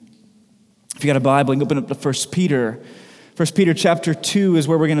If you got a Bible, you can open up to 1 Peter. 1 Peter chapter 2 is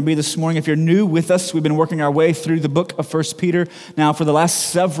where we're going to be this morning. If you're new with us, we've been working our way through the book of 1 Peter now for the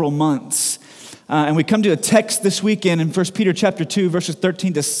last several months. And we come to a text this weekend in 1 Peter chapter 2, verses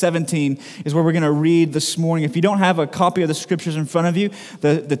 13 to 17 is where we're going to read this morning. If you don't have a copy of the scriptures in front of you,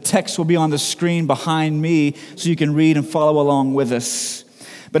 the text will be on the screen behind me so you can read and follow along with us.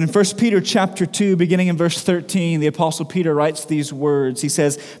 But in 1 Peter chapter 2, beginning in verse 13, the Apostle Peter writes these words. He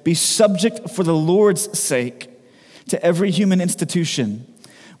says, "Be subject for the Lord's sake to every human institution,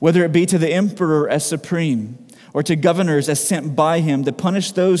 whether it be to the emperor as supreme, or to governors as sent by him, to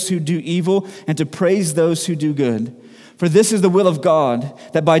punish those who do evil and to praise those who do good. For this is the will of God,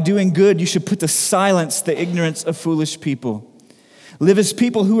 that by doing good you should put to silence the ignorance of foolish people. Live as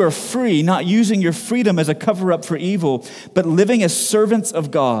people who are free, not using your freedom as a cover-up for evil, but living as servants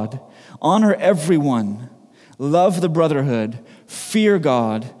of God. Honor everyone, love the brotherhood, fear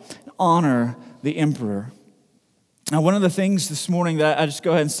God, honor the emperor." Now, one of the things this morning that I just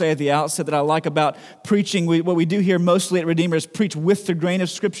go ahead and say at the outset that I like about preaching, what we do here mostly at Redeemer is preach with the grain of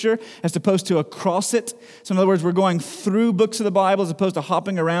Scripture as opposed to across it. So in other words, we're going through books of the Bible as opposed to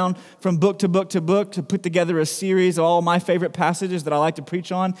hopping around from book to book to book to put together a series of all my favorite passages that I like to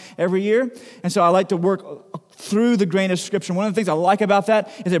preach on every year. And so I like to work through the grain of Scripture. One of the things I like about that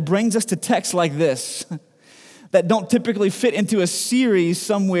is it brings us to texts like this that don't typically fit into a series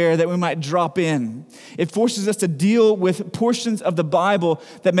somewhere that we might drop in. It forces us to deal with portions of the Bible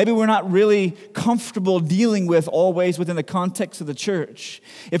that maybe we're not really comfortable dealing with always within the context of the church.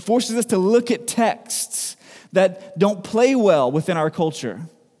 It forces us to look at texts that don't play well within our culture.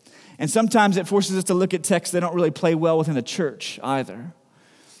 And sometimes it forces us to look at texts that don't really play well within the church either.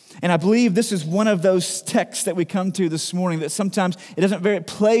 And I believe this is one of those texts that we come to this morning that sometimes it doesn't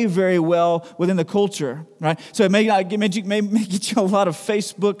play very well within the culture, right? So it may get you a lot of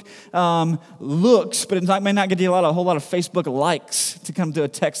Facebook looks, but it may not get you a whole lot of Facebook likes to come to a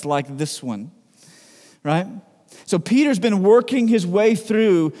text like this one, right? So Peter's been working his way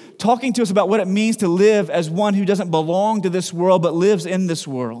through talking to us about what it means to live as one who doesn't belong to this world but lives in this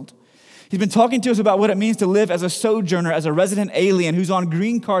world. He's been talking to us about what it means to live as a sojourner, as a resident alien who's on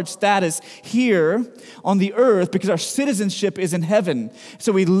green card status here on the earth because our citizenship is in heaven.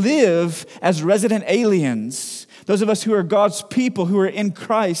 So we live as resident aliens. Those of us who are God's people, who are in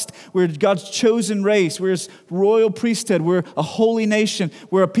Christ, we're God's chosen race, we're His royal priesthood, we're a holy nation,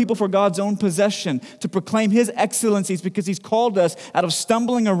 we're a people for God's own possession to proclaim His excellencies because He's called us out of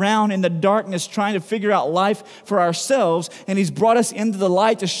stumbling around in the darkness trying to figure out life for ourselves, and He's brought us into the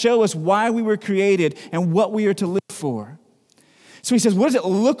light to show us why we were created and what we are to live for. So he says, what does it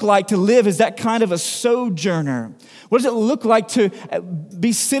look like to live as that kind of a sojourner? What does it look like to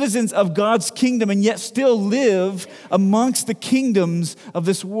be citizens of God's kingdom and yet still live amongst the kingdoms of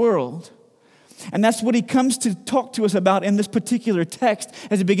this world? And that's what he comes to talk to us about in this particular text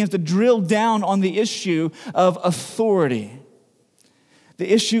as he begins to drill down on the issue of authority.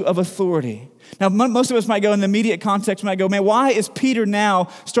 The issue of authority. Now, most of us might go in the immediate context, might go, man, why is Peter now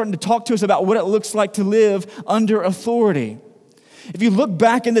starting to talk to us about what it looks like to live under authority? If you look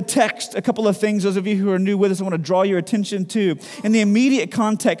back in the text, a couple of things, those of you who are new with us, I want to draw your attention to. In the immediate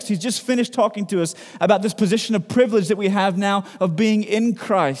context, he's just finished talking to us about this position of privilege that we have now of being in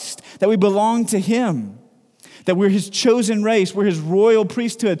Christ, that we belong to Him, that we're His chosen race, we're His royal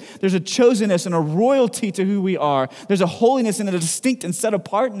priesthood. There's a chosenness and a royalty to who we are. There's a holiness and a distinct and set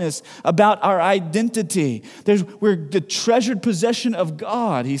apartness about our identity. We're the treasured possession of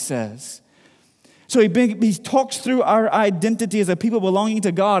God, he says. So he talks through our identity as a people belonging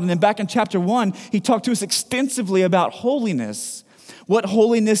to God. And then back in chapter 1, he talked to us extensively about holiness, what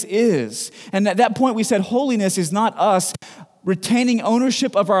holiness is. And at that point, we said holiness is not us retaining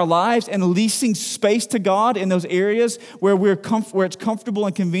ownership of our lives and leasing space to God in those areas where it's comfortable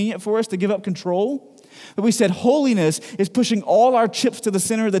and convenient for us to give up control. But we said holiness is pushing all our chips to the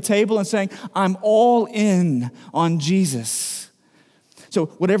center of the table and saying, I'm all in on Jesus. So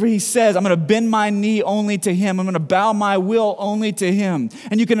whatever he says, I'm going to bend my knee only to him. I'm going to bow my will only to him.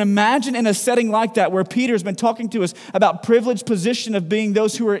 And you can imagine in a setting like that where Peter's been talking to us about privileged position of being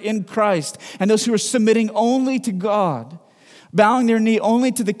those who are in Christ and those who are submitting only to God, bowing their knee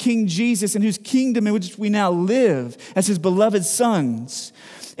only to the King Jesus in whose kingdom in which we now live as his beloved sons.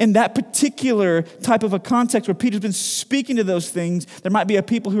 In that particular type of a context where Peter's been speaking to those things, there might be a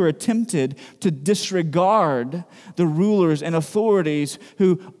people who are tempted to disregard the rulers and authorities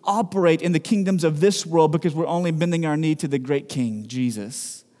who operate in the kingdoms of this world because we're only bending our knee to the great King,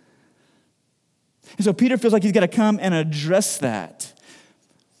 Jesus. And so Peter feels like he's got to come and address that.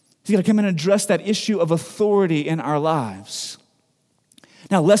 He's got to come and address that issue of authority in our lives.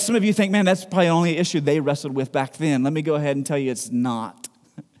 Now, lest some of you think, man, that's probably only an issue they wrestled with back then. Let me go ahead and tell you it's not.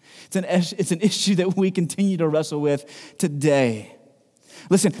 It's an issue that we continue to wrestle with today.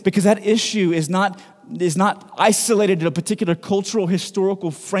 Listen, because that issue is not isolated to a particular cultural,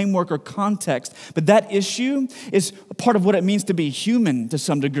 historical framework or context, but that issue is a part of what it means to be human to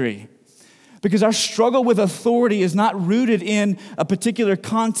some degree. Because our struggle with authority is not rooted in a particular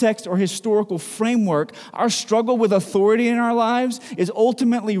context or historical framework. Our struggle with authority in our lives is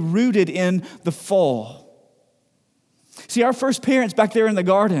ultimately rooted in the fall. See, our first parents back there in the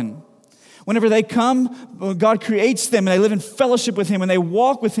garden, whenever they come, God creates them and they live in fellowship with Him and they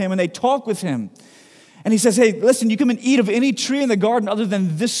walk with Him and they talk with Him. And He says, hey, listen, you come and eat of any tree in the garden other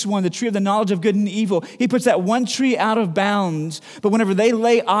than this one, the tree of the knowledge of good and evil. He puts that one tree out of bounds. But whenever they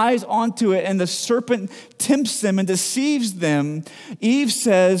lay eyes onto it and the serpent tempts them and deceives them, Eve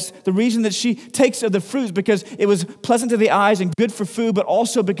says the reason that she takes of the fruit is because it was pleasant to the eyes and good for food, but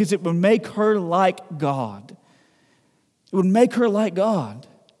also because it would make her like God. It would make her like God.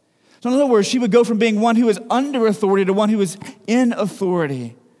 So in other words, she would go from being one who is under authority to one who is in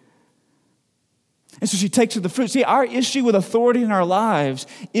authority. And so she takes of the fruit. See, our issue with authority in our lives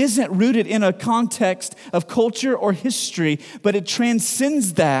isn't rooted in a context of culture or history, but it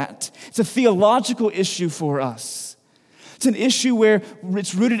transcends that. It's a theological issue for us. It's an issue where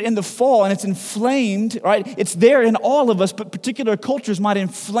it's rooted in the fall and it's inflamed, right? It's there in all of us, but particular cultures might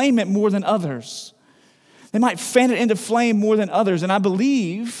inflame it more than others. They might fan it into flame more than others. And I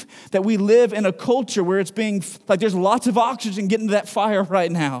believe that we live in a culture where it's being, like there's lots of oxygen getting to that fire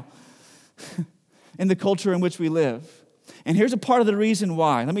right now. In the culture in which we live. And here's a part of the reason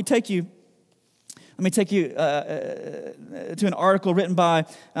why. Let me take you to an article written by,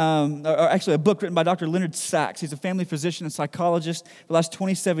 or actually a book written by Dr. Leonard Sachs. He's a family physician and psychologist for the last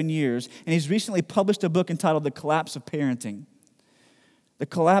 27 years. And he's recently published a book entitled The Collapse of Parenting. The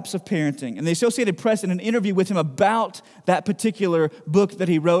Collapse of Parenting. And the Associated Press, in an interview with him about that particular book that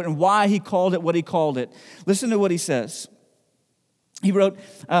he wrote and why he called it what he called it. Listen to what he says. He wrote,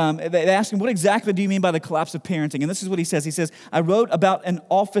 they asked him, what exactly do you mean by the collapse of parenting? And this is what he says. He says, I wrote about an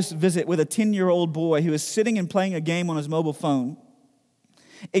office visit with a 10-year-old boy who was sitting and playing a game on his mobile phone,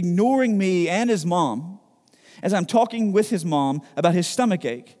 ignoring me and his mom as I'm talking with his mom about his stomach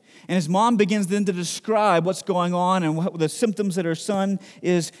ache. And his mom begins then to describe what's going on and what the symptoms that her son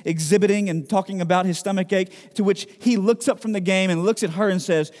is exhibiting and talking about his stomach ache, to which he looks up from the game and looks at her and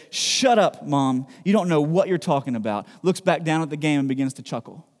says, shut up, Mom. You don't know what you're talking about. Looks back down at the game and begins to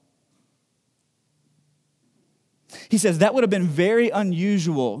chuckle. He says that would have been very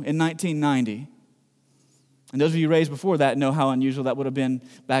unusual in 1990. And those of you raised before that know how unusual that would have been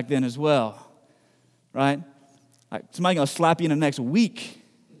back then as well, right? Like, somebody's going to slap you in the next week.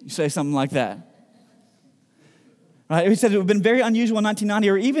 You say something like that. Right? He said it would have been very unusual in 1990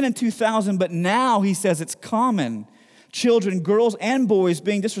 or even in 2000, but now he says it's common. Children, girls and boys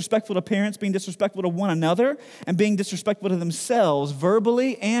being disrespectful to parents, being disrespectful to one another, and being disrespectful to themselves,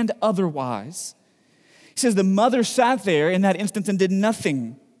 verbally and otherwise. He says the mother sat there in that instance and did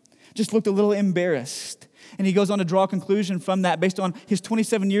nothing, just looked a little embarrassed. And he goes on to draw a conclusion from that based on his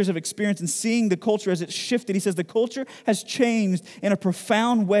 27 years of experience and seeing the culture as it's shifted. He says the culture has changed in a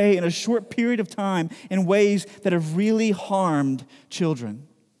profound way in a short period of time in ways that have really harmed children,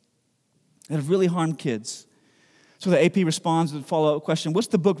 that have really harmed kids. So the AP responds with a follow-up question, what's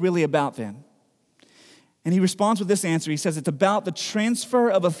the book really about then? And he responds with this answer. He says it's about the transfer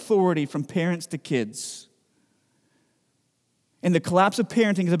of authority from parents to kids. And the collapse of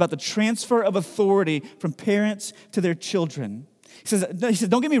parenting is about the transfer of authority from parents to their children. He says,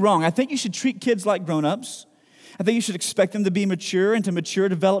 don't get me wrong. I think you should treat kids like grown-ups. I think you should expect them to be mature and to mature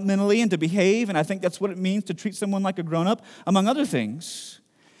developmentally and to behave. And I think that's what it means to treat someone like a grown-up, among other things.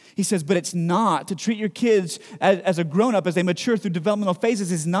 He says, but it's not. To treat your kids as a grown-up as they mature through developmental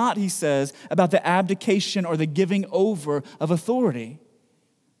phases is not, he says, about the abdication or the giving over of authority.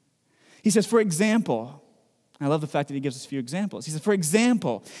 He says, for example, I love the fact that he gives us a few examples. He says, for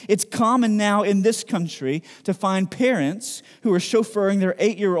example, it's common now in this country to find parents who are chauffeuring their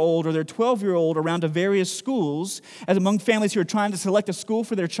 8-year-old or their 12-year-old around to various schools, as among families who are trying to select a school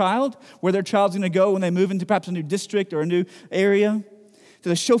for their child, where their child's going to go when they move into perhaps a new district or a new area. So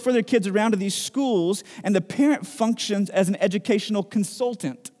they chauffeur their kids around to these schools, and the parent functions as an educational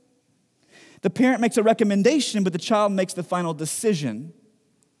consultant. The parent makes a recommendation, but the child makes the final decision.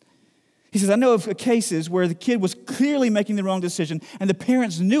 He says, I know of cases where the kid was clearly making the wrong decision and the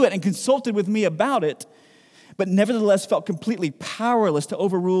parents knew it and consulted with me about it, but nevertheless felt completely powerless to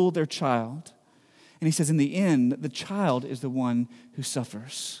overrule their child. And he says, in the end, the child is the one who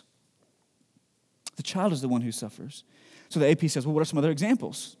suffers. The child is the one who suffers. So the AP says, well, what are some other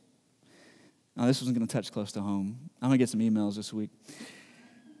examples? Now, this one's going to touch close to home. I'm going to get some emails this week.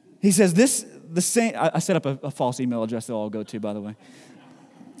 He says I set up a false email address that I'll go to, by the way.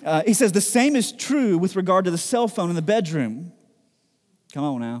 He says, the same is true with regard to the cell phone in the bedroom. Come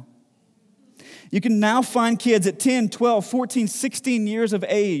on now. You can now find kids at 10, 12, 14, 16 years of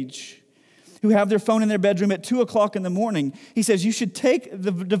age who have their phone in their bedroom at 2 o'clock in the morning. He says, you should take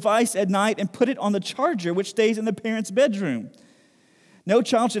the device at night and put it on the charger, which stays in the parent's bedroom. No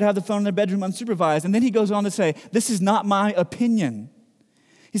child should have the phone in their bedroom unsupervised. And then he goes on to say, this is not my opinion.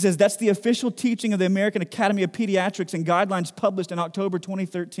 He says, that's the official teaching of the American Academy of Pediatrics and guidelines published in October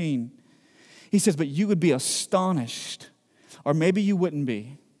 2013. He says, but you would be astonished, or maybe you wouldn't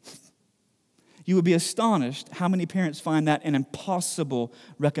be. You would be astonished how many parents find that an impossible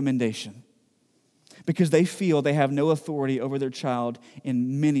recommendation because they feel they have no authority over their child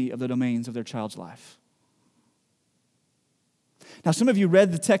in many of the domains of their child's life. Now, some of you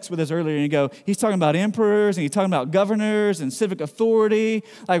read the text with us earlier and you go, he's talking about emperors and he's talking about governors and civic authority.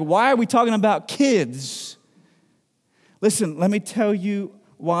 Like, why are we talking about kids? Listen, let me tell you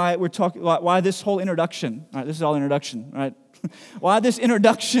why this whole introduction, all right, this is all introduction, right? Why this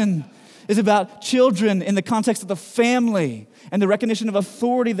introduction is about children in the context of the family and the recognition of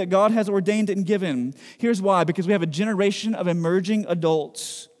authority that God has ordained and given. Here's why, because we have a generation of emerging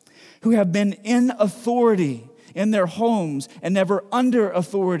adults who have been in authority in their homes and never under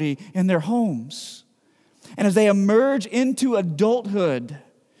authority in their homes. And as they emerge into adulthood,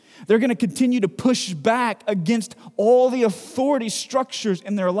 they're going to continue to push back against all the authority structures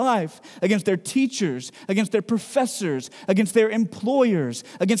in their life, against their teachers, against their professors, against their employers,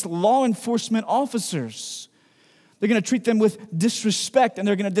 against law enforcement officers. They're going to treat them with disrespect, and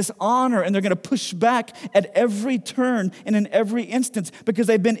they're going to dishonor, and they're going to push back at every turn and in every instance because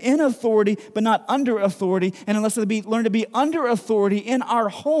they've been in authority but not under authority. And unless they learn to be under authority in our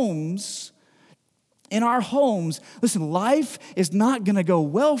homes, listen, life is not going to go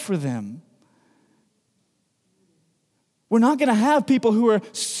well for them. We're not going to have people who are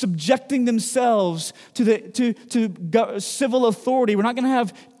subjecting themselves to civil authority. We're not going to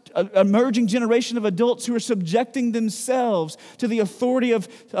have an emerging generation of adults who are subjecting themselves to the authority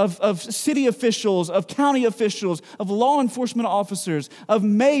of city officials, of county officials, of law enforcement officers, of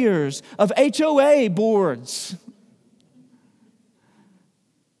mayors, of HOA boards.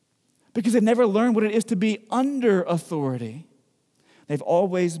 Because they've never learned what it is to be under authority. They've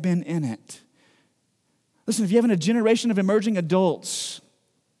always been in it. Listen, if you have a generation of emerging adults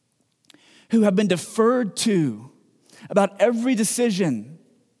who have been deferred to about every decision,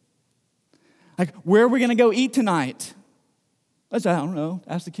 like, where are we going to go eat tonight? I don't know.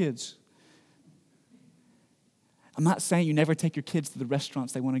 Ask the kids. I'm not saying you never take your kids to the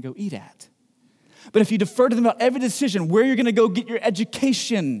restaurants they want to go eat at. But if you defer to them about every decision, where you're going to go get your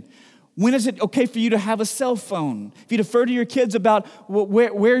education, when is it okay for you to have a cell phone? If you defer to your kids about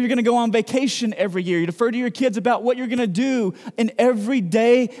where you're going to go on vacation every year, you defer to your kids about what you're going to do in every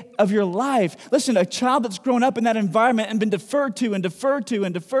day of your life. Listen, a child that's grown up in that environment and been deferred to and deferred to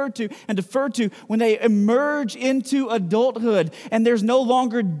and deferred to and deferred to, when they emerge into adulthood and there's no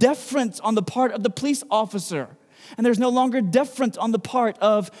longer deference on the part of the police officer, and there's no longer deference on the part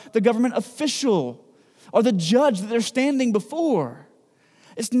of the government official or the judge that they're standing before,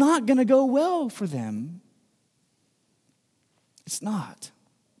 it's not going to go well for them. It's not.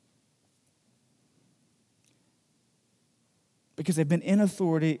 Because they've been in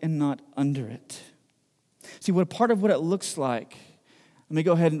authority and not under it. See, what part of what it looks like, let's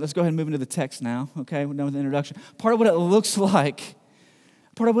go ahead and move into the text now, okay? We're done with the introduction. Part of what it looks like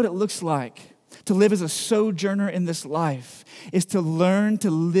to live as a sojourner in this life is to learn to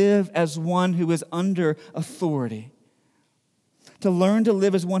live as one who is under authority. To learn to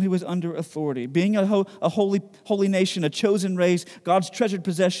live as one who is under authority. Being a holy nation, a chosen race, God's treasured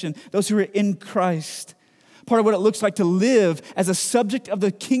possession, those who are in Christ. Part of what it looks like to live as a subject of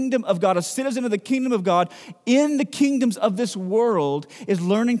the kingdom of God, a citizen of the kingdom of God in the kingdoms of this world is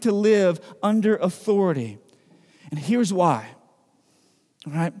learning to live under authority. And here's why.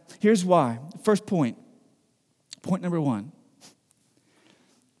 All right? Here's why. First point. Point number 1.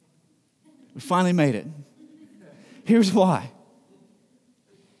 We finally made it. Here's why.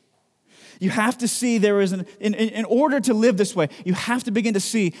 You have to see there is in order to live this way, you have to begin to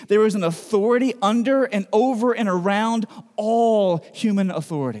see there is an authority under and over and around all human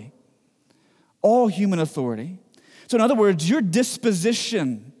authority. All human authority. So in other words, your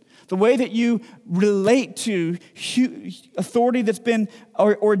disposition, the way that you relate to authority that's been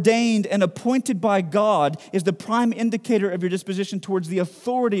ordained and appointed by God is the prime indicator of your disposition towards the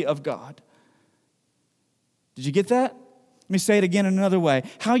authority of God. Did you get that? Let me say it again in another way.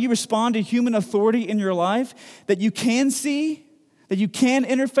 How you respond to human authority in your life that you can see, that you can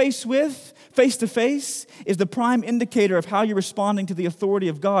interface with face to face, is the prime indicator of how you're responding to the authority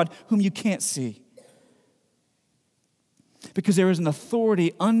of God, whom you can't see. Because there is an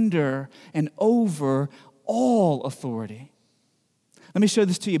authority under and over all authority. Let me show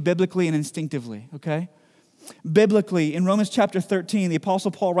this to you biblically and instinctively, okay? Biblically, in Romans chapter 13, the Apostle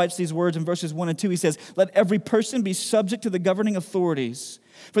Paul writes these words in verses 1 and 2. He says, "Let every person be subject to the governing authorities,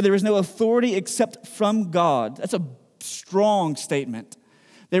 for there is no authority except from God." That's a strong statement.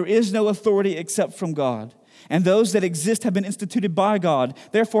 There is no authority except from God. And those that exist have been instituted by God.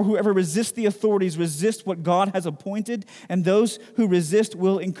 Therefore, whoever resists the authorities resists what God has appointed, and those who resist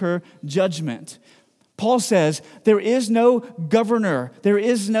will incur judgment. Paul says, there is no governor, there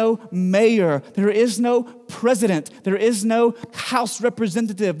is no mayor, there is no president, there is no House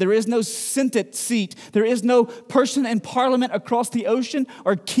representative, there is no Senate seat, there is no person in parliament across the ocean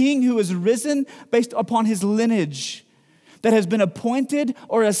or king who is risen based upon his lineage, that has been appointed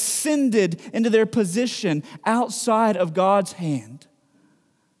or ascended into their position outside of God's hand.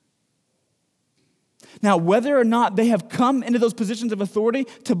 Now, whether or not they have come into those positions of authority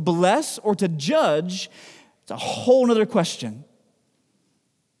to bless or to judge, it's a whole other question.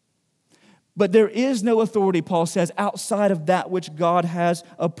 But there is no authority, Paul says, outside of that which God has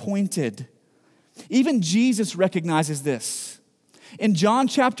appointed. Even Jesus recognizes this. In John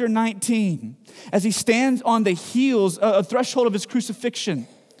chapter 19, as he stands on the threshold of his crucifixion,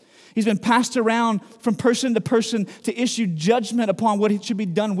 he's been passed around from person to person to issue judgment upon what should be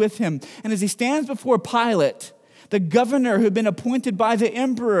done with him. And as he stands before Pilate, the governor who had been appointed by the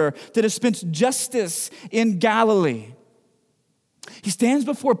emperor to dispense justice in Galilee, he stands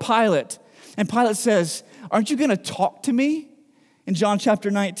before Pilate, and Pilate says, "Aren't you going to talk to me?" In John chapter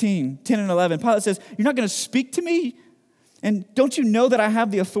 19, 10 and 11, Pilate says, "You're not going to speak to me? And don't you know that I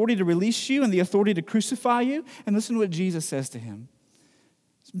have the authority to release you and the authority to crucify you?" And listen to what Jesus says to him.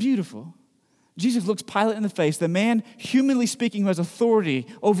 It's beautiful. Jesus looks Pilate in the face, the man, humanly speaking, who has authority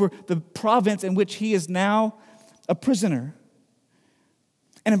over the province in which he is now a prisoner.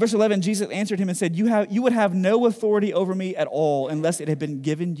 And in verse 11, Jesus answered him and said, you would have no authority over me at all unless it had been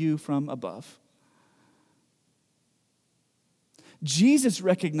given you from above. Jesus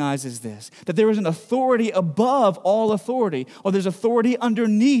recognizes this, that there is an authority above all authority, or there's authority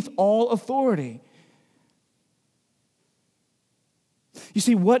underneath all authority. You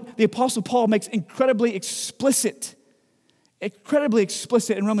see, what the Apostle Paul makes incredibly explicit in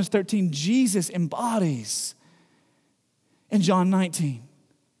Romans 13, Jesus embodies in John 19.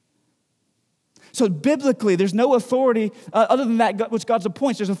 So biblically, there's no authority other than that which God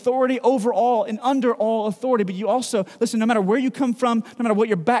appoints. There's authority over all and under all authority. But you also, listen, no matter where you come from, no matter what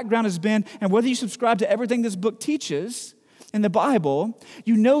your background has been, and whether you subscribe to everything this book teaches in the Bible,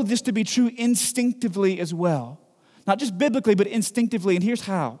 you know this to be true instinctively as well. Not just biblically, but instinctively. And here's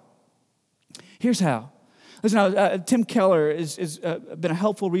how. Listen, Tim Keller has been a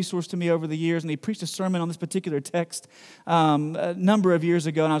helpful resource to me over the years, and he preached a sermon on this particular text a number of years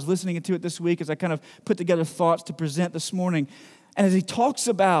ago, and I was listening to it this week as I kind of put together thoughts to present this morning. And as he talks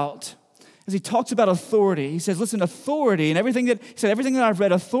about authority, he says, listen, authority, and everything that I've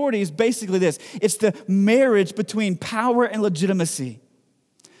read, authority is basically this. It's the marriage between power and legitimacy.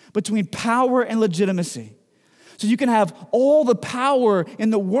 So you can have all the power in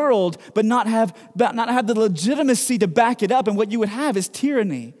the world, but not have the legitimacy to back it up. And what you would have is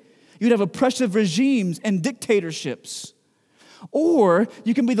tyranny. You'd have oppressive regimes and dictatorships. Or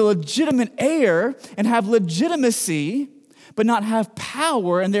you can be the legitimate heir and have legitimacy, but not have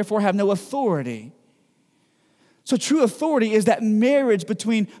power and therefore have no authority. So true authority is that marriage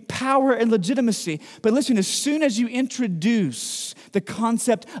between power and legitimacy. But listen, as soon as you introduce the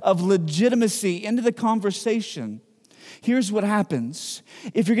concept of legitimacy into the conversation, here's what happens.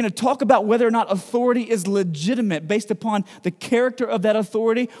 If you're going to talk about whether or not authority is legitimate based upon the character of that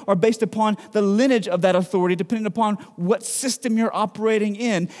authority or based upon the lineage of that authority, depending upon what system you're operating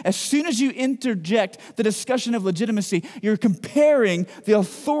in, as soon as you interject the discussion of legitimacy, you're comparing the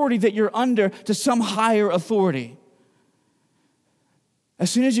authority that you're under to some higher authority. As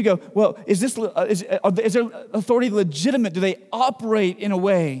soon as you go, well, is their authority legitimate? Do they operate in a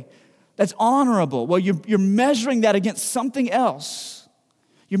way that's honorable? Well, you're measuring that against something else.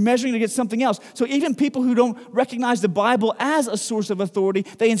 So even people who don't recognize the Bible as a source of authority,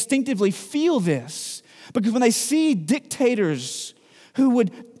 they instinctively feel this. Because when they see dictators who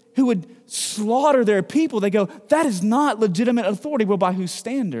would slaughter their people, they go, that is not legitimate authority. Well, by whose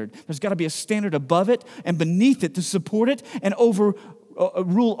standard? There's got to be a standard above it and beneath it to support it and over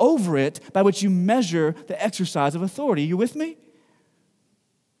rule over it by which you measure the exercise of authority. You with me?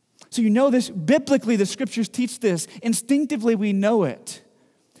 So you know this, biblically the scriptures teach this. Instinctively we know it.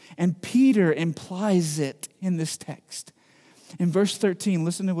 And Peter implies it in this text. In verse 13,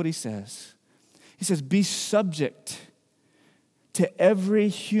 listen to what he says. He says, be subject to every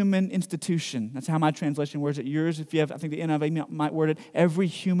human institution. That's how my translation words it. Yours, if you have, I think the NIV might word it, every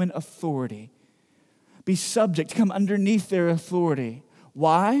human authority. Be subject, come underneath their authority.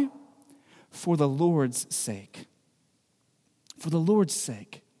 Why? For the Lord's sake. For the Lord's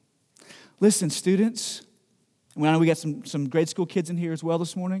sake. Listen, students, and I know we got some grade school kids in here as well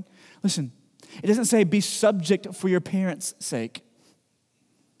this morning. Listen, it doesn't say be subject for your parents' sake.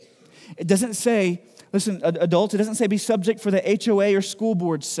 It doesn't say, listen, adults, it doesn't say be subject for the HOA or school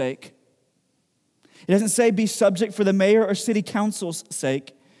board's sake. It doesn't say be subject for the mayor or city council's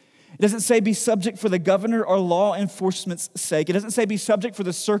sake. It doesn't say be subject for the governor or law enforcement's sake. It doesn't say be subject for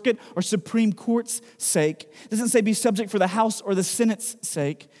the circuit or Supreme Court's sake. It doesn't say be subject for the House or the Senate's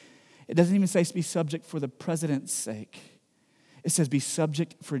sake. It doesn't even say be subject for the president's sake. It says be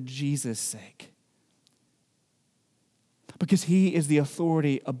subject for Jesus' sake. Because he is the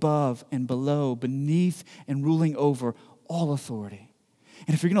authority above and below, beneath and ruling over all authority.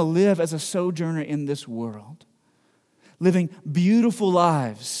 And if you're going to live as a sojourner in this world, living beautiful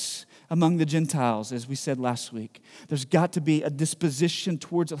lives among the Gentiles, as we said last week, there's got to be a disposition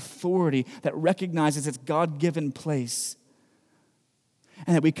towards authority that recognizes its God-given place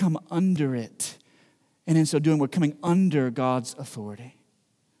and that we come under it. And in so doing, we're coming under God's authority.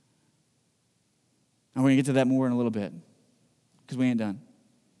 And we're going to get to that more in a little bit because we ain't done.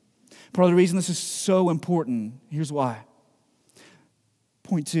 Part of the reason this is so important, here's why.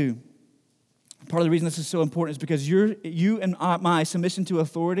 Point 2. Part of the reason this is so important is because you and my submission to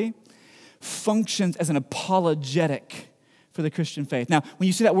authority functions as an apologetic for the Christian faith. Now, when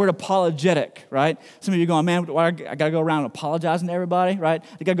you see that word apologetic, right? Some of you are going, man, I got to go around apologizing to everybody, right?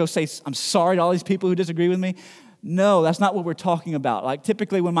 I got to go say, I'm sorry to all these people who disagree with me. No, that's not what we're talking about. Like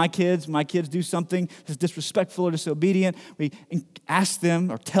typically when my kids do something that's disrespectful or disobedient, we ask them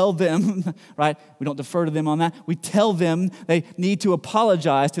or tell them, right? We don't defer to them on that. We tell them they need to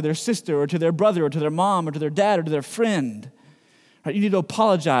apologize to their sister or to their brother or to their mom or to their dad or to their friend. Right? You need to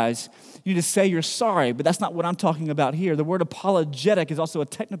apologize. You need to say you're sorry, but that's not what I'm talking about here. The word apologetic is also a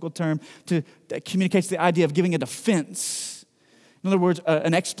technical term that communicates the idea of giving a defense. In other words,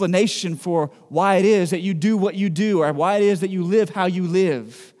 an explanation for why it is that you do what you do or why it is that you live how you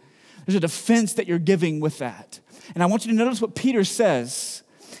live. There's a defense that you're giving with that. And I want you to notice what Peter says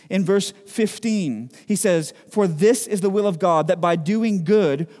in verse 15. He says, for this is the will of God, that by doing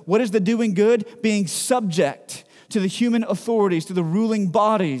good, what is the doing good? Being subject to the human authorities, to the ruling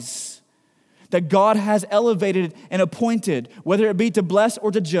bodies that God has elevated and appointed, whether it be to bless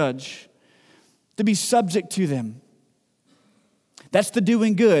or to judge, to be subject to them. That's the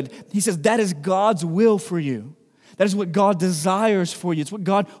doing good. He says that is God's will for you. That is what God desires for you. It's what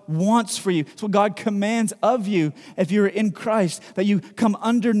God wants for you. It's what God commands of you if you're in Christ, that you come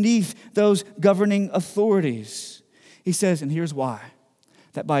underneath those governing authorities. He says, and here's why,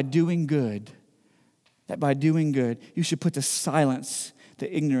 that by doing good, you should put to silence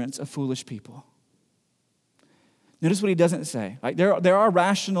the ignorance of foolish people. Notice what he doesn't say. Right? There are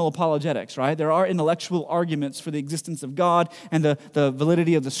rational apologetics, right? There are intellectual arguments for the existence of God and the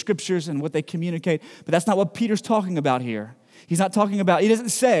validity of the scriptures and what they communicate, but that's not what Peter's talking about here. He doesn't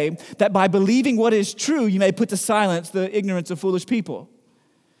say that by believing what is true, you may put to silence the ignorance of foolish people.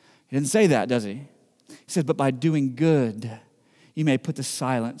 He didn't say that, does he? He said, but by doing good, you may put to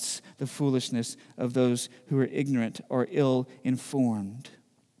silence the foolishness of those who are ignorant or ill-informed.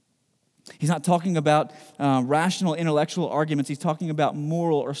 He's not talking about rational intellectual arguments. He's talking about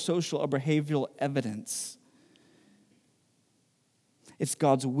moral or social or behavioral evidence. It's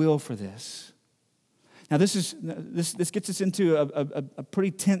God's will for this. Now, this gets us into a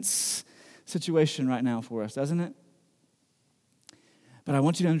pretty tense situation right now for us, doesn't it? But I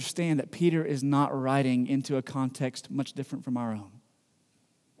want you to understand that Peter is not writing into a context much different from our own.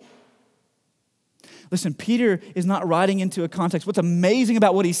 Listen, Peter is not writing into a context. What's amazing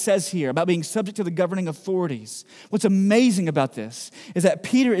about what he says here, about being subject to the governing authorities, what's amazing about this is that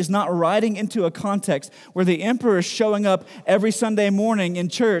Peter is not writing into a context where the emperor is showing up every Sunday morning in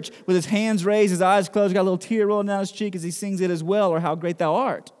church with his hands raised, his eyes closed, got a little tear rolling down his cheek as he sings it as well, or how great thou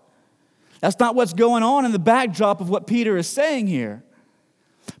art. That's not what's going on in the backdrop of what Peter is saying here.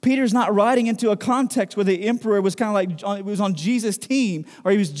 Peter's not writing into a context where the emperor was kind of like, he was on Jesus' team,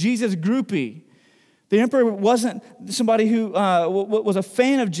 or he was Jesus' groupie. The emperor wasn't somebody who was a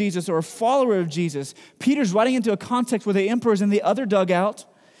fan of Jesus or a follower of Jesus. Peter's writing into a context where the emperor is in the other dugout.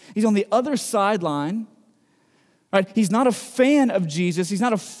 He's on the other sideline. Right? He's not a fan of Jesus. He's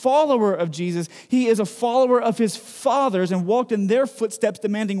not a follower of Jesus. He is a follower of his fathers and walked in their footsteps,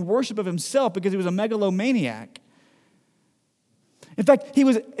 demanding worship of himself because he was a megalomaniac. In fact, he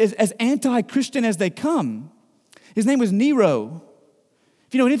was as anti-Christian as they come. His name was Nero.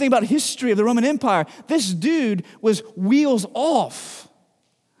 If you know anything about history of the Roman Empire, this dude was wheels off.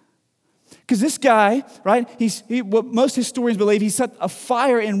 Because this guy, right, what most historians believe, he set a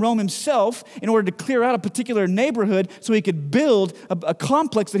fire in Rome himself in order to clear out a particular neighborhood so he could build a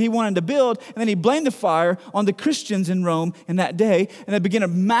complex that he wanted to build. And then he blamed the fire on the Christians in Rome in that day. And they began a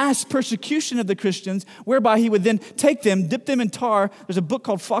mass persecution of the Christians, whereby he would then take them, dip them in tar. There's a book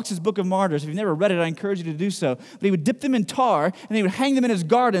called Fox's Book of Martyrs. If you've never read it, I encourage you to do so. But he would dip them in tar, and he would hang them in his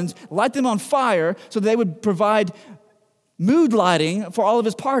gardens, light them on fire, so they would provide mood lighting for all of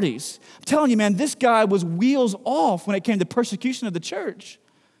his parties. I'm telling you, man, this guy was wheels off when it came to persecution of the church.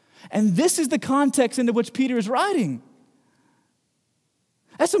 And this is the context into which Peter is writing.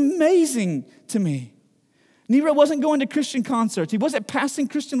 That's amazing to me. Nero wasn't going to Christian concerts. He wasn't passing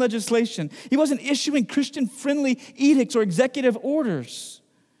Christian legislation. He wasn't issuing Christian-friendly edicts or executive orders.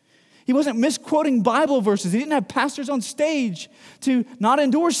 He wasn't misquoting Bible verses. He didn't have pastors on stage to not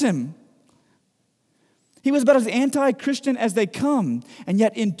endorse him. He was about as anti-Christian as they come. And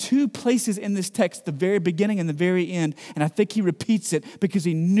yet in two places in this text, the very beginning and the very end, and I think he repeats it because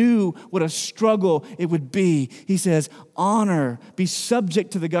he knew what a struggle it would be. He says, honor, be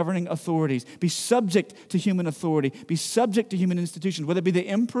subject to the governing authorities, be subject to human authority, be subject to human institutions, whether it be the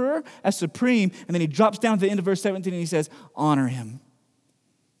emperor as supreme, and then he drops down to the end of verse 17 and he says, honor him.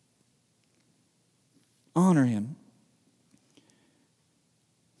 Honor him.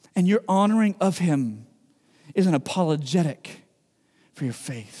 And your honoring of him is an apologetic for your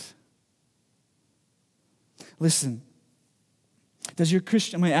faith. Listen, does your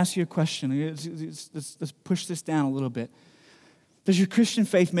Christian, I'm going to ask you a question. Let's push this down a little bit. Does your Christian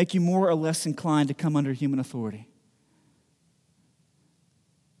faith make you more or less inclined to come under human authority?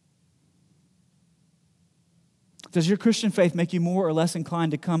 Does your Christian faith make you more or less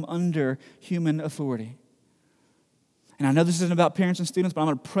inclined to come under human authority? And I know this isn't about parents and students, but I'm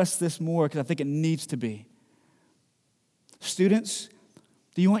going to press this more because I think it needs to be. Students,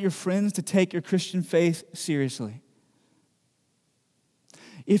 do you want your friends to take your Christian faith seriously?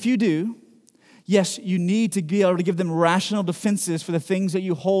 If you do, yes, you need to be able to give them rational defenses for the things that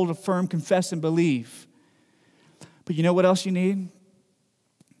you hold, affirm, confess, and believe. But you know what else you need?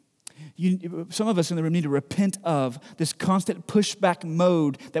 Some of us in the room need to repent of this constant pushback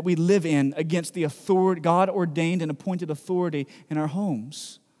mode that we live in against the authority, God-ordained and appointed authority in our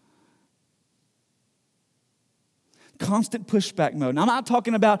homes. Constant pushback mode. Now, I'm not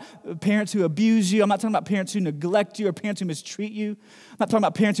talking about parents who abuse you. I'm not talking about parents who neglect you or parents who mistreat you. I'm not talking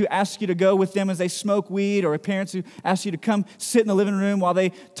about parents who ask you to go with them as they smoke weed or parents who ask you to come sit in the living room while they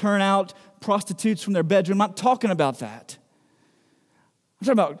turn out prostitutes from their bedroom. I'm not talking about that. I'm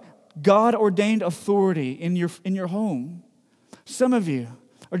talking about God-ordained authority in your home. Some of you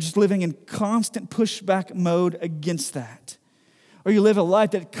are just living in constant pushback mode against that. Or you live a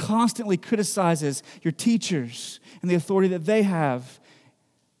life that constantly criticizes your teachers and the authority that they have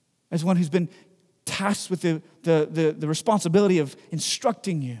as one who's been tasked with the responsibility of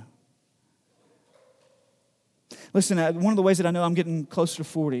instructing you. Listen, one of the ways that I know I'm getting closer to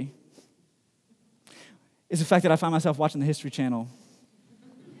 40 is the fact that I find myself watching the History Channel.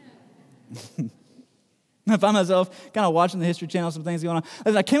 I find myself kind of watching the History Channel, some things going on.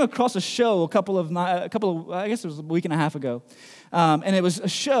 And I came across a show I guess it was a week and a half ago. And it was a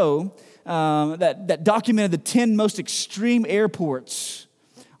show that documented the 10 most extreme airports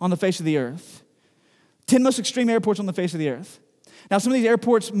on the face of the earth. 10 most extreme airports on the face of the earth. Now, some of these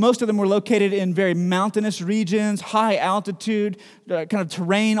airports, most of them were located in very mountainous regions, high altitude, kind of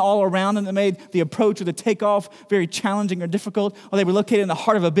terrain all around them that made the approach or the takeoff very challenging or difficult. Or they were located in the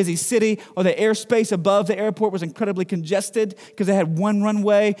heart of a busy city, or the airspace above the airport was incredibly congested because they had one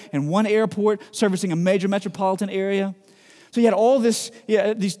runway and one airport servicing a major metropolitan area. So you had all these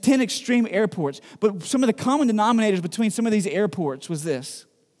 10 extreme airports. But some of the common denominators between some of these airports was this.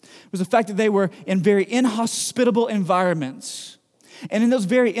 It was the fact that they were in very inhospitable environments. And in those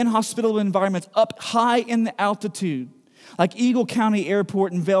very inhospitable environments, up high in the altitude, like Eagle County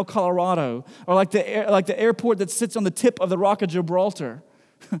Airport in Vail, Colorado, or like the airport that sits on the tip of the Rock of Gibraltar,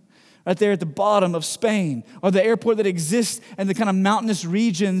 right there at the bottom of Spain, or the airport that exists in the kind of mountainous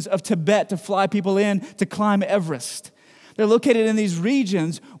regions of Tibet to fly people in to climb Everest. They're located in these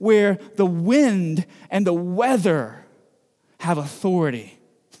regions where the wind and the weather have authority.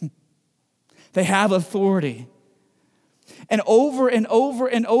 They have authority. And over and over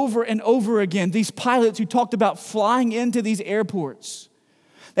and over and over again, these pilots who talked about flying into these airports,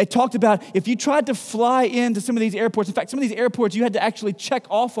 they talked about if you tried to fly into some of these airports, in fact, some of these airports you had to actually check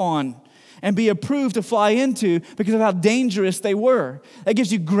off on and be approved to fly into because of how dangerous they were. That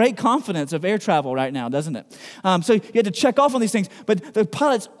gives you great confidence of air travel right now, doesn't it? So you had to check off on these things. But the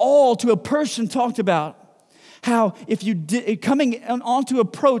pilots all to a person talked about how if you did, coming onto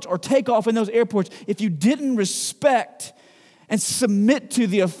approach or take off in those airports, if you didn't respect and submit to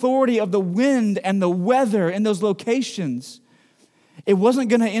the authority of the wind and the weather in those locations, it wasn't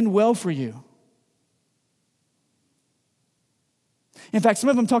going to end well for you. In fact, some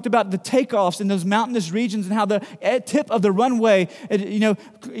of them talked about the takeoffs in those mountainous regions and how the tip of the runway,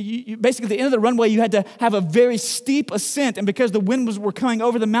 basically at the end of the runway, you had to have a very steep ascent. And because the wind were coming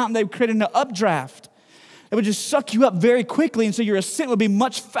over the mountain, they created an updraft. It would just suck you up very quickly, and so your ascent would be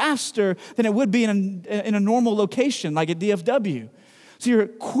much faster than it would be in a normal location, like at DFW. So you're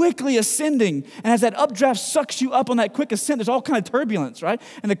quickly ascending, and as that updraft sucks you up on that quick ascent, there's all kind of turbulence, right?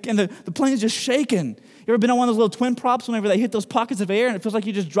 And the plane's just shaking. You ever been on one of those little twin props whenever they hit those pockets of air, and it feels like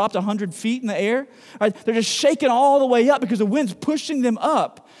you just dropped 100 feet in the air? Right? They're just shaking all the way up because the wind's pushing them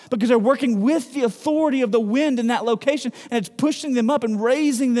up, because they're working with the authority of the wind in that location, and it's pushing them up and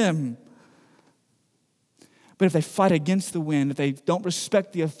raising them. But if they fight against the wind, if they don't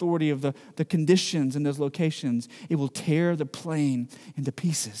respect the authority of the conditions in those locations, it will tear the plane into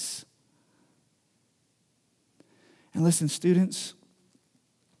pieces. And listen, students,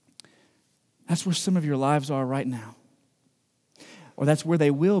 that's where some of your lives are right now. Or that's where they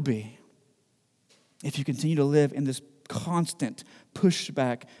will be if you continue to live in this constant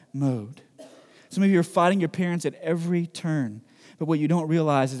pushback mode. Some of you are fighting your parents at every turn, but what you don't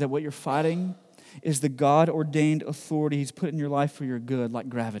realize is that what you're fighting is the God-ordained authority He's put in your life for your good, like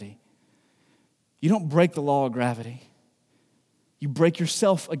gravity. You don't break the law of gravity. You break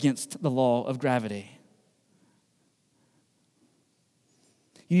yourself against the law of gravity.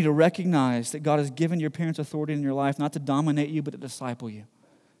 You need to recognize that God has given your parents authority in your life not to dominate you, but to disciple you.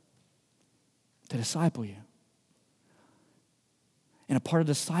 To disciple you. And a part of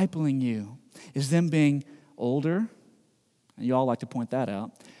discipling you is them being older, and you all like to point that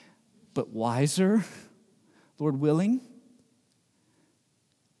out, but wiser, Lord willing,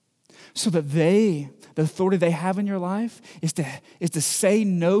 so that the authority they have in your life is to say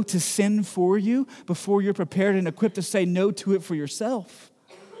no to sin for you before you're prepared and equipped to say no to it for yourself.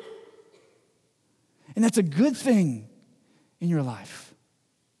 And that's a good thing in your life.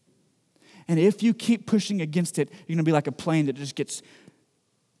 And if you keep pushing against it, you're going to be like a plane that just gets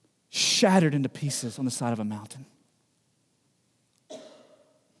shattered into pieces on the side of a mountain.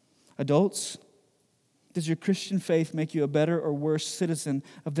 Adults, does your Christian faith make you a better or worse citizen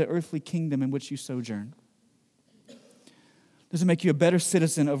of the earthly kingdom in which you sojourn? Does it make you a better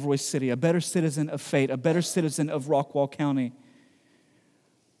citizen of Royce City, a better citizen of Fate, a better citizen of Rockwall County?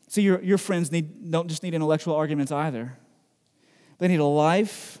 See, your friends don't just need intellectual arguments either. They need a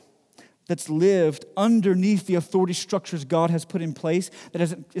life that's lived underneath the authority structures God has put in place, that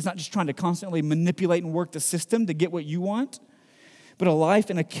is not just trying to constantly manipulate and work the system to get what you want, but a life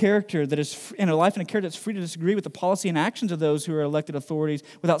and a character that's free to disagree with the policy and actions of those who are elected authorities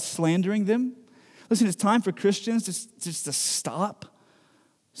without slandering them. Listen, it's time for Christians just to stop.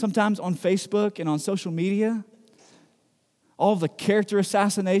 Sometimes on Facebook and on social media, all of the character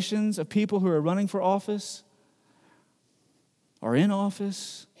assassinations of people who are running for office or in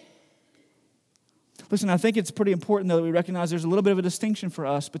office. Listen, I think it's pretty important, though, that we recognize there's a little bit of a distinction for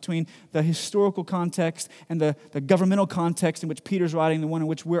us between the historical context and the governmental context in which Peter's writing, the one in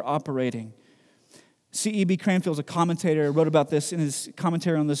which we're operating. C.E.B. Cranfield's a commentator, wrote about this in his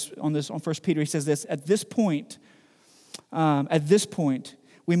commentary on 1 Peter. He says this, at this point,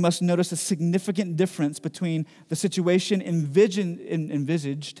 we must notice a significant difference between the situation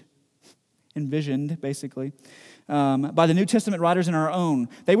envisioned, basically, by the New Testament writers and our own.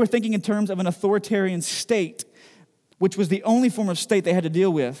 They were thinking in terms of an authoritarian state, which was the only form of state they had to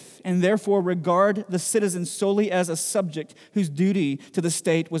deal with, and therefore regard the citizens solely as a subject whose duty to the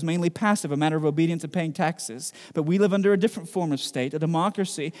state was mainly passive, a matter of obedience and paying taxes. But we live under a different form of state, a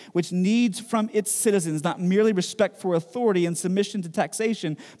democracy, which needs from its citizens not merely respect for authority and submission to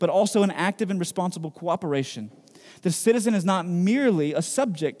taxation, but also an active and responsible cooperation. The citizen is not merely a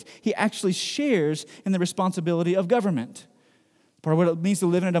subject. He actually shares in the responsibility of government. Part of what it means to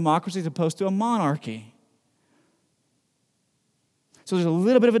live in a democracy as opposed to a monarchy. So there's a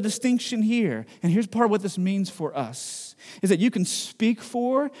little bit of a distinction here. And here's part of what this means for us. is that you can speak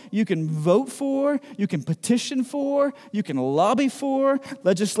for, you can vote for, you can petition for, you can lobby for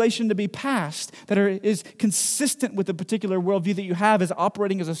legislation to be passed that is consistent with the particular worldview that you have as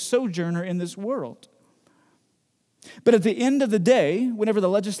operating as a sojourner in this world. But at the end of the day, whenever the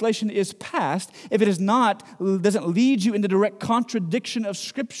legislation is passed, if it doesn't lead you into direct contradiction of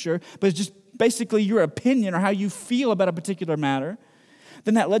Scripture, but it's just basically your opinion or how you feel about a particular matter,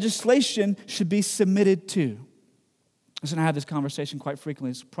 then that legislation should be submitted to. Listen, I have this conversation quite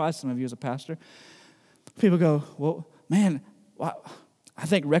frequently. It surprised some of you as a pastor. People go, well, man, I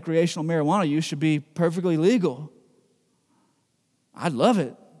think recreational marijuana use should be perfectly legal. I'd love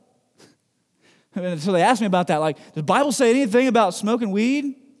it. And so they ask me about that, like, does the Bible say anything about smoking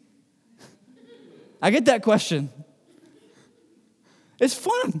weed? I get that question. It's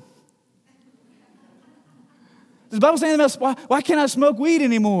fun. Does the Bible say anything about why can't I smoke weed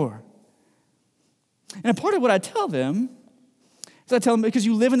anymore? And a part of what I tell them is because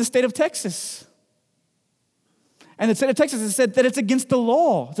you live in the state of Texas. And the state of Texas has said that it's against the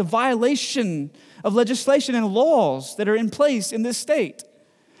law. It's a violation of legislation and laws that are in place in this state.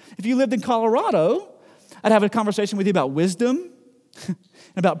 If you lived in Colorado, I'd have a conversation with you about wisdom and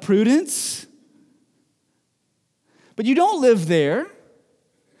about prudence. But you don't live there.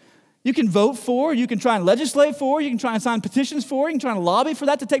 You can vote for, you can try and legislate for, you can try and sign petitions for, you can try and lobby for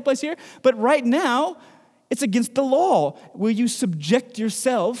that to take place here. But right now, it's against the law. Will you subject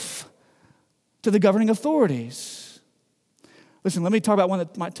yourself to the governing authorities? Listen, let me talk about one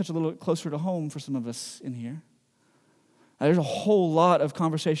that might touch a little closer to home for some of us in here. There's a whole lot of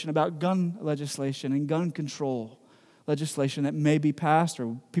conversation about gun legislation and gun control legislation that may be passed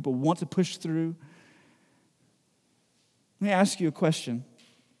or people want to push through. Let me ask you a question.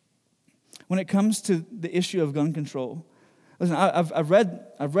 When it comes to the issue of gun control, listen, I've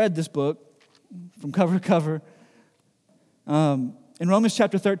read this book from cover to cover. In Romans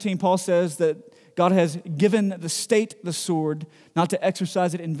chapter 13, Paul says that God has given the state the sword, not to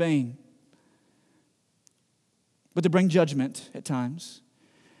exercise it in vain, but to bring judgment at times.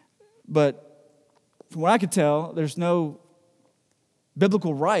 But from what I could tell, there's no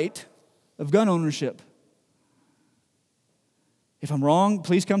biblical right of gun ownership. If I'm wrong,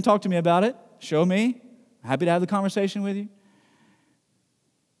 please come talk to me about it. Show me. I'm happy to have the conversation with you.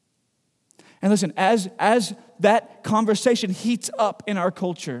 And listen, as that conversation heats up in our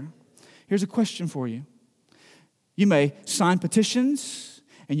culture, here's a question for you. You may sign petitions,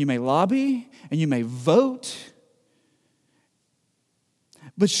 and you may lobby, and you may vote.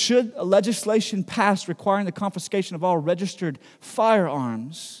 But should a legislation pass requiring the confiscation of all registered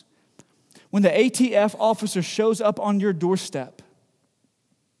firearms, when the ATF officer shows up on your doorstep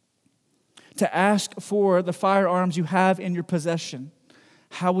to ask for the firearms you have in your possession,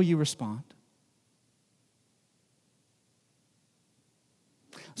 how will you respond?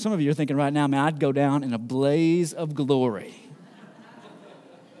 Some of you are thinking right now, man, I'd go down in a blaze of glory.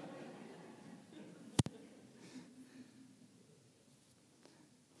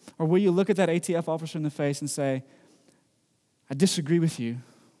 Or will you look at that ATF officer in the face and say, I disagree with you.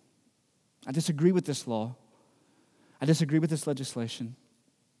 I disagree with this law. I disagree with this legislation.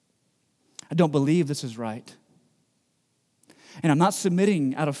 I don't believe this is right. And I'm not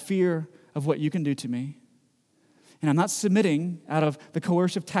submitting out of fear of what you can do to me. And I'm not submitting out of the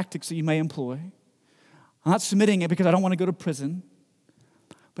coercive tactics that you may employ. I'm not submitting it because I don't want to go to prison.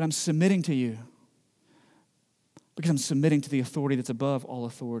 But I'm submitting to you because I'm submitting to the authority that's above all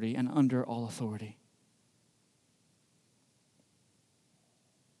authority and under all authority.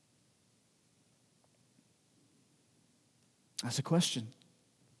 That's a question.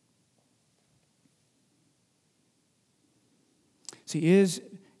 See,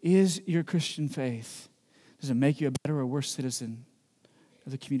 is your Christian faith, does it make you a better or worse citizen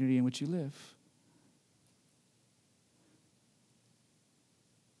of the community in which you live?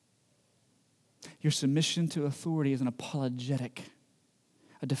 Your submission to authority is an apologetic,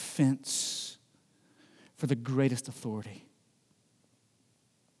 a defense for the greatest authority.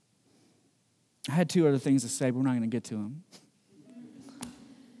 I had two other things to say, but we're not going to get to them.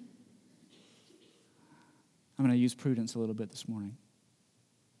 I'm going to use prudence a little bit this morning.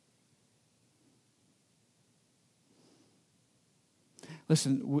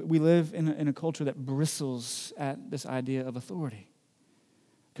 Listen, we live in a culture that bristles at this idea of authority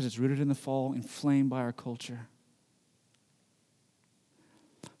because it's rooted in the fall, inflamed by our culture.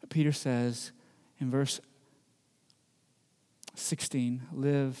 But Peter says in verse 16,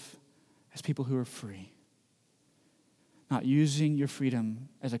 live as people who are free, not using your freedom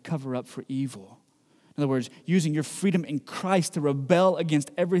as a cover-up for evil, In other words, using your freedom in Christ to rebel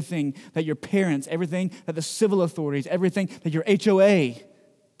against everything that your parents, everything that the civil authorities, everything that your HOA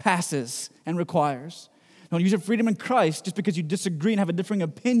passes and requires. Don't use your freedom in Christ just because you disagree and have a differing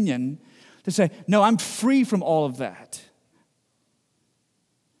opinion to say, no, I'm free from all of that.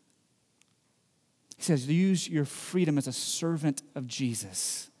 He says, use your freedom as a servant of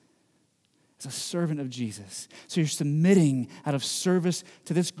Jesus. As a servant of Jesus. So you're submitting out of service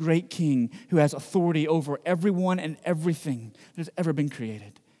to this great King who has authority over everyone and everything that has ever been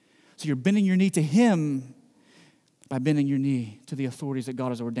created. So you're bending your knee to him by bending your knee to the authorities that God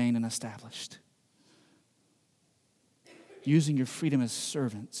has ordained and established. Using your freedom as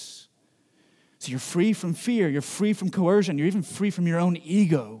servants. So you're free from fear, you're free from coercion, you're even free from your own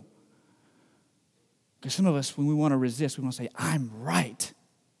ego. Because some of us, when we want to resist, we want to say, I'm right.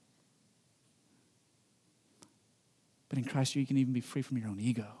 But in Christ, you can even be free from your own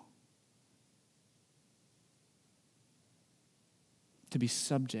ego. To be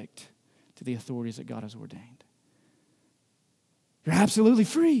subject to the authorities that God has ordained. You're absolutely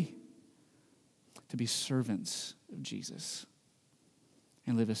free to be servants of Jesus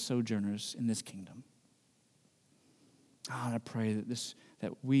and live as sojourners in this kingdom. Oh, and I pray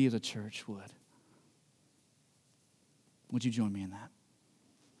that we as a church would. Would you join me in that?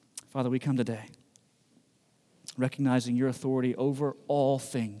 Father, we come today recognizing your authority over all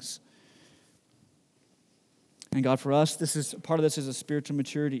things. And God, for us, part of this is a spiritual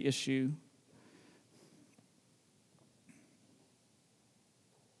maturity issue.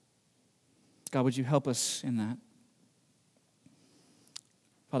 God, would you help us in that?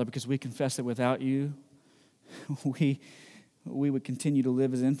 Father, because we confess that without you, we would continue to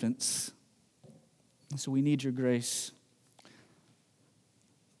live as infants. And so we need your grace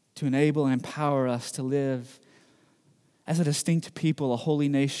to enable and empower us to live as a distinct people, a holy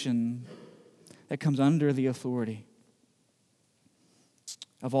nation that comes under the authority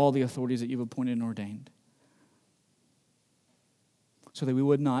of all the authorities that you've appointed and ordained. So that we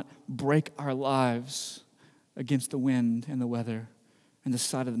would not break our lives against the wind and the weather and the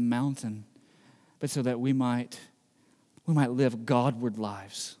side of the mountain, but so that we might live Godward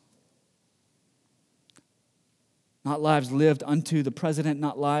lives. Not lives lived unto the president,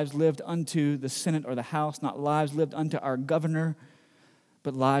 not lives lived unto the Senate or the House, not lives lived unto our governor,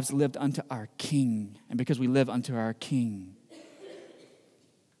 but lives lived unto our King. And because we live unto our King,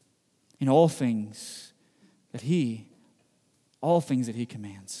 in all things that He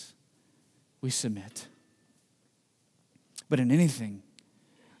commands, we submit. But in anything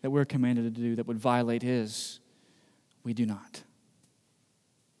that we're commanded to do that would violate His, we do not,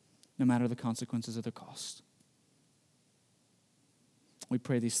 no matter the consequences or the cost. We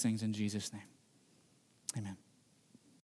pray these things in Jesus' name. Amen.